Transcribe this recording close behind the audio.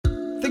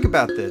Think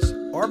about this.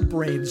 Our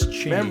brains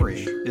change.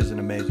 Memory isn't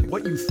amazing.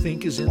 What you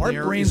think is in Our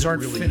there brains is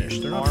aren't really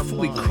finished. They're not our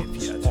fully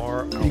minds cooked yet.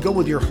 are- you go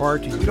with your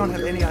heart. We don't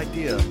have any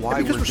idea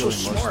why because we're we're so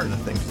doing most smart. of the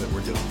things that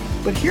we're doing.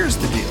 But here's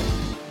the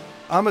deal.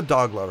 I'm a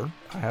dog lover.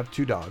 I have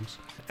 2 dogs.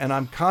 And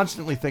I'm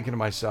constantly thinking to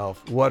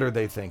myself, what are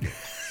they thinking?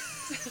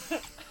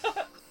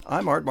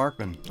 I'm Art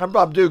Markman. I'm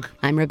Bob Duke.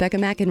 I'm Rebecca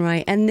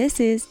McEnroy, and this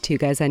is Two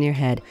Guys on Your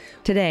Head.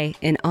 Today,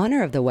 in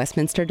honor of the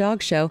Westminster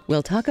Dog Show,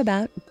 we'll talk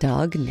about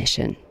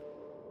Head-Dognition.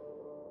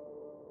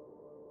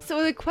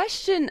 So the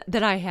question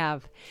that I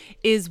have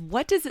is,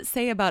 what does it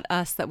say about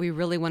us that we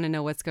really want to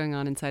know what's going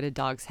on inside a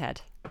dog's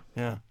head?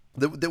 Yeah.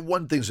 The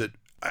one things that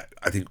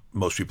I think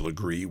most people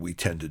agree we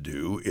tend to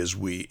do is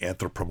we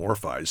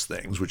anthropomorphize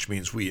things, which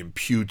means we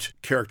impute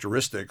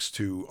characteristics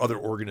to other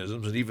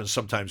organisms and even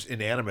sometimes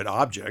inanimate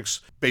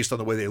objects based on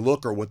the way they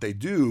look or what they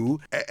do.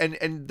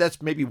 And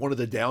that's maybe one of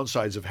the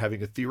downsides of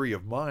having a theory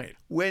of mind.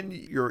 When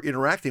you're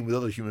interacting with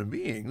other human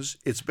beings,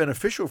 it's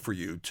beneficial for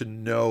you to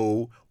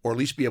know, or at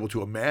least be able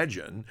to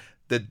imagine,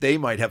 that they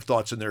might have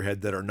thoughts in their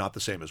head that are not the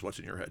same as what's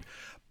in your head.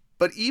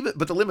 But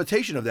the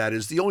limitation of that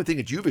is the only thing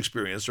that you've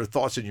experienced are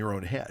thoughts in your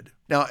own head.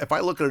 Now, if I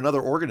look at another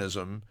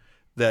organism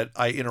that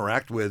I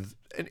interact with,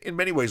 in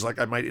many ways, like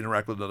I might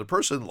interact with another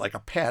person, like a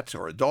pet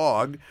or a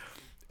dog,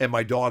 and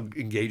my dog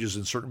engages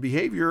in certain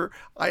behavior,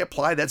 I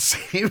apply that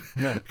same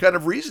kind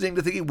of reasoning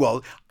to thinking,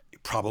 well,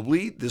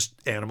 probably this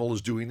animal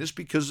is doing this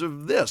because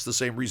of this. The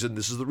same reason,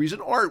 this is the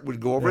reason Art would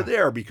go over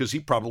there, because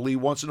he probably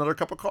wants another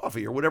cup of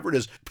coffee or whatever it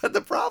is. But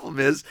the problem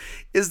is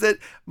that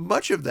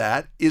much of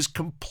that is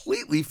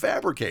completely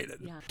fabricated.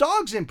 Yeah.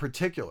 Dogs in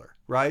particular,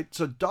 right?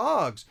 So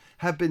dogs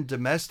have been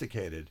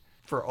domesticated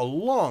for a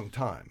long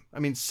time. I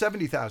mean,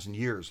 70,000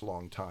 years,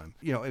 long time.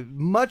 You know,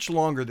 much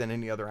longer than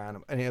any other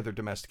animal, any other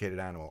domesticated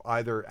animal,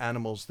 either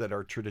animals that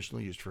are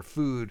traditionally used for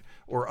food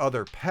or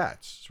other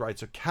pets, right?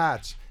 So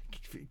cats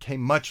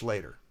came much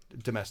later,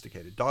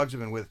 domesticated. Dogs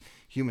have been with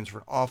humans for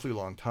an awfully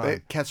long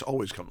time. Cats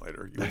always come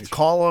later. You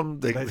call them,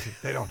 they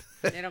They don't.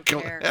 They don't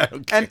care. I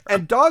don't care.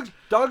 And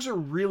dogs are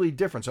really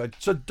different.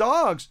 So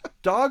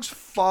dogs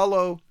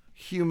follow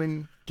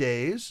human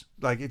gaze.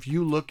 Like if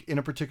you look in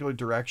a particular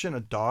direction,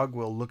 a dog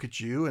will look at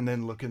you and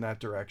then look in that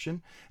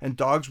direction. And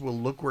dogs will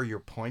look where you're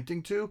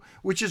pointing to,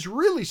 which is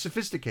really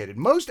sophisticated.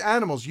 Most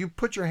animals, you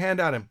put your hand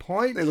out and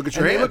point. They look at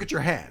your and hand. They look at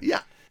your hand.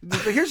 Yeah.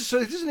 So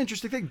this is an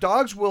interesting thing.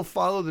 Dogs will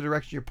follow the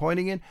direction you're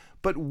pointing in,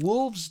 but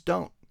wolves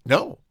don't.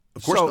 No,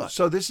 of course not.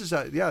 So this is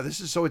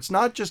so it's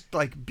not just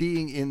like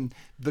being in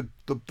the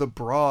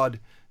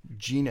broad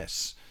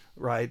genus,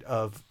 right,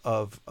 of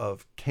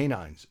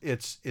canines.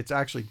 It's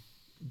actually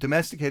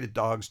domesticated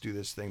dogs do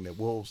this thing that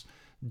wolves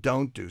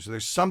don't do. So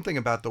there's something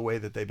about the way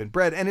that they've been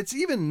bred, and it's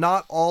even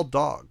not all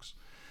dogs.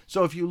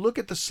 So if you look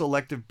at the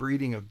selective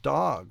breeding of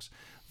dogs,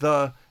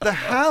 the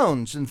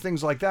hounds and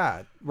things like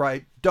that,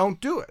 right,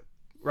 don't do it.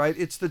 Right?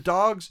 It's the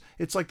dogs,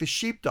 it's like the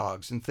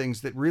sheepdogs and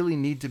things that really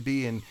need to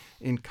be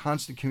in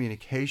constant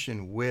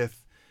communication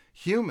with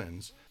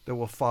humans that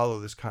will follow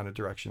this kind of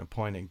direction of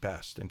pointing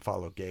best and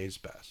follow gaze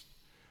best,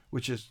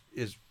 which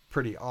is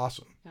pretty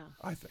awesome,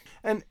 I think.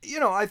 And,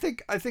 I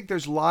think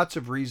there's lots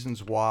of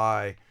reasons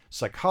why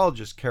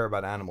psychologists care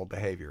about animal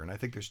behavior. And I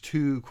think there's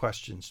 2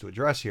 questions to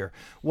address here.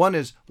 One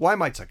is, why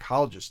might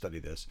psychologists study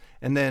this?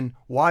 And then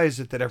why is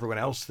it that everyone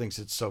else thinks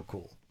it's so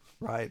cool?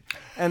 Right.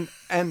 And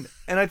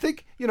I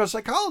think,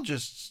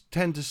 psychologists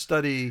tend to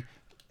study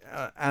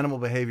animal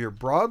behavior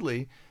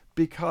broadly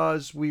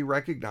because we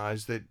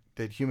recognize that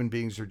human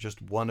beings are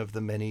just one of the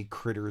many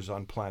critters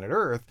on planet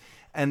Earth,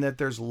 and that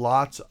there's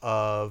lots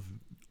of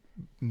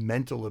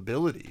mental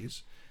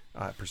abilities,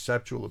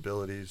 perceptual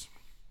abilities,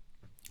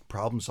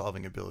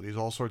 problem-solving abilities,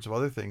 all sorts of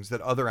other things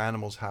that other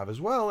animals have as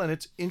well. And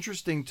it's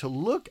interesting to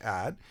look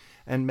at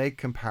and make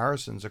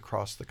comparisons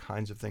across the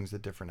kinds of things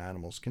that different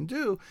animals can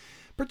do,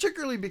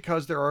 particularly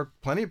because there are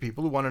plenty of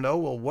people who want to know,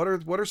 well, what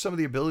are some of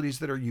the abilities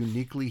that are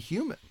uniquely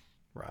human,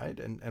 right?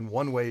 And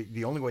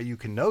the only way you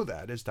can know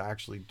that is to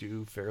actually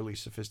do fairly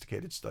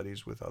sophisticated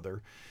studies with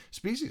other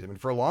species. I mean,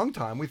 for a long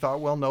time, we thought,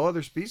 well, no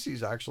other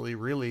species actually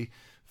really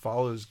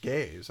follows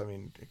gaze. I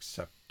mean,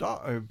 except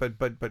dog,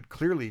 but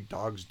clearly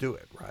dogs do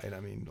it, right?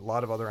 I mean, a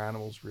lot of other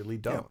animals really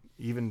don't.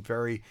 Yeah.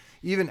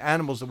 Even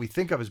animals that we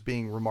think of as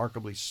being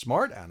remarkably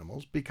smart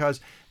animals, because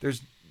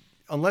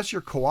unless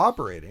you're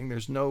cooperating,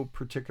 there's no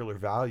particular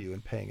value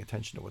in paying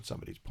attention to what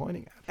somebody's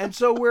pointing at. And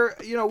so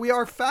we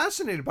are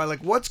fascinated by, like,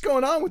 what's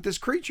going on with this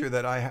creature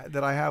that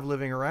I have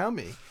living around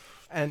me.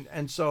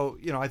 And so,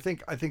 I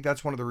think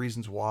that's one of the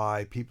reasons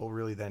why people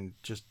really then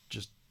just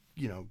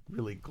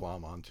really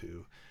glom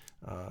onto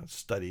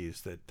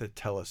studies that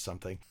tell us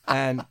something.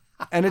 And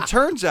it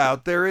turns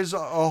out there is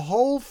a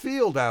whole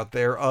field out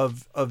there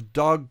of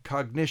dog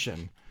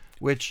cognition,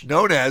 which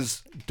known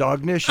as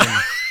Head-Dognition.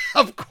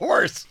 Of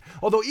course.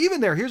 Although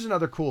even there, here's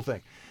another cool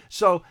thing.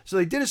 So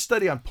they did a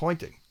study on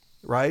pointing,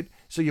 right?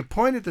 So you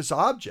point at this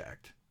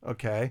object,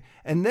 okay?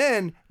 And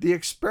then the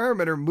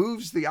experimenter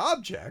moves the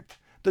object.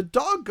 The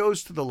dog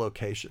goes to the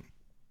location.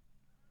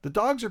 The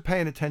dogs are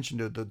paying attention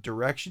to the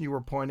direction you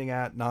were pointing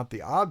at, not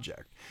the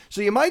object.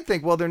 So you might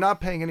think, well, they're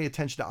not paying any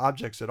attention to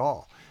objects at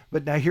all.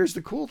 But now here's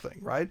the cool thing,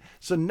 right?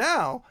 So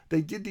now they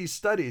did these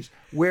studies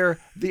where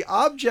the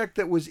object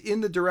that was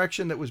in the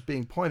direction that was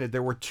being pointed,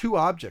 there were two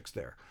objects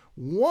there.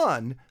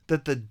 One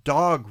that the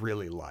dog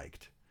really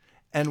liked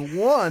and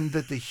one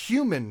that the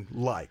human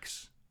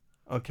likes.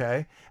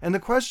 Okay? And the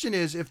question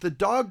is, if the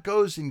dog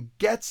goes and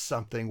gets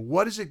something,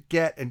 what does it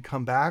get and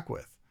come back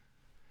with?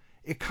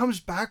 It comes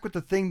back with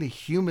the thing the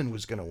human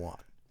was going to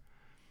want,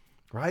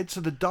 right?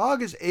 So the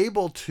dog is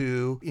able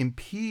to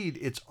impede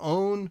its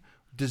own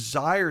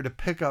desire to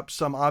pick up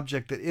some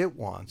object that it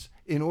wants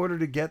in order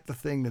to get the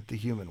thing that the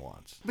human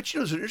wants. But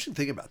there's an interesting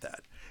thing about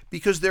that,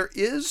 because there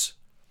is,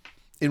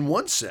 in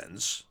one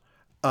sense,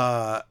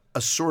 a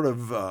sort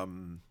of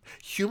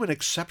human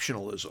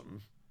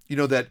exceptionalism,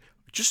 that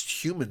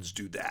just humans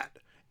do that.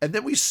 And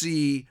then we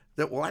see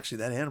that, well, actually,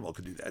 that animal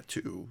could do that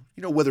too.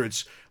 Whether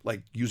it's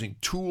like using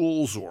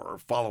tools or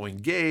following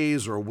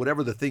gaze or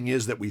whatever the thing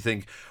is that we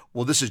think,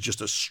 well, this is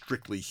just a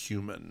strictly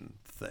human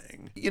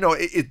thing.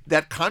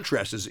 That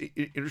contrast is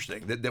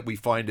interesting, that we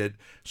find it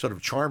sort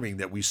of charming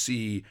that we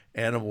see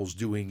animals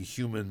doing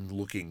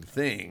human-looking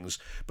things,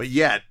 but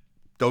yet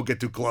don't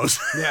get too close.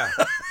 Yeah.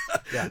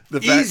 Yeah.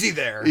 Easy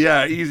there.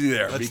 Yeah, easy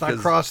there. Let's not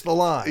cross the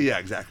line. Yeah,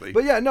 exactly.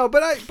 But yeah, no,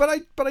 but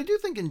I do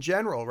think in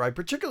general, right,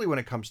 particularly when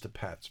it comes to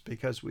pets,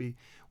 because we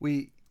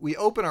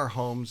open our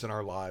homes and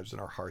our lives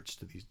and our hearts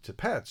to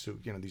pets, who,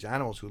 these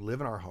animals who live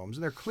in our homes,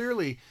 and they're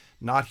clearly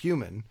not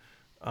human,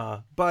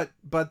 but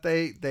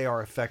they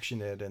are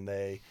affectionate, and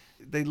they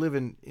live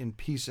in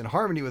peace and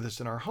harmony with us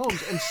in our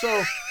homes.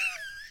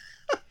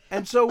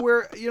 And so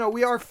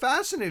we are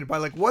fascinated by,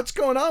 like, what's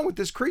going on with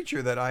this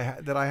creature that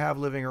I have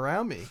living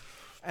around me.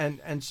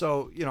 And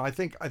so, I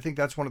think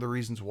that's one of the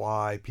reasons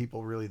why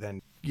people really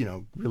then,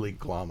 really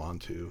glom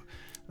onto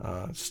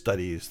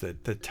studies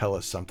that tell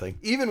us something.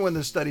 Even when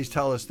the studies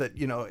tell us that,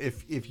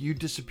 if you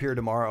disappear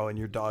tomorrow and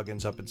your dog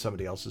ends up in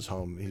somebody else's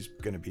home, he's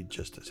going to be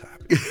just as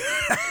happy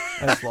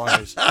as long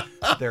as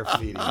they're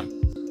feeding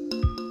him.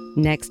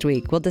 Next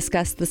week, we'll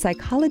discuss the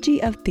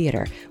psychology of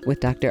theater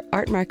with Dr.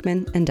 Art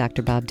Markman and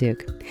Dr. Bob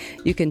Duke.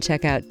 You can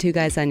check out Two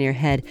Guys on Your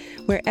Head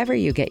wherever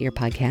you get your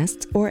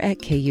podcasts or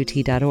at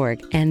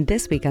KUT.org. And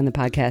this week on the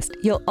podcast,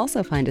 you'll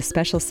also find a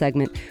special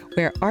segment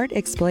where Art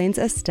explains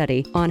a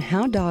study on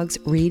how dogs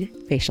read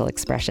facial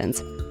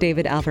expressions.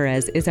 David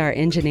Alvarez is our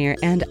engineer,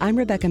 and I'm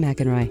Rebecca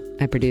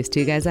McEnroy. I produce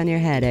Two Guys on Your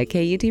Head at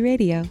KUT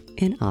Radio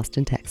in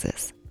Austin,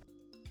 Texas.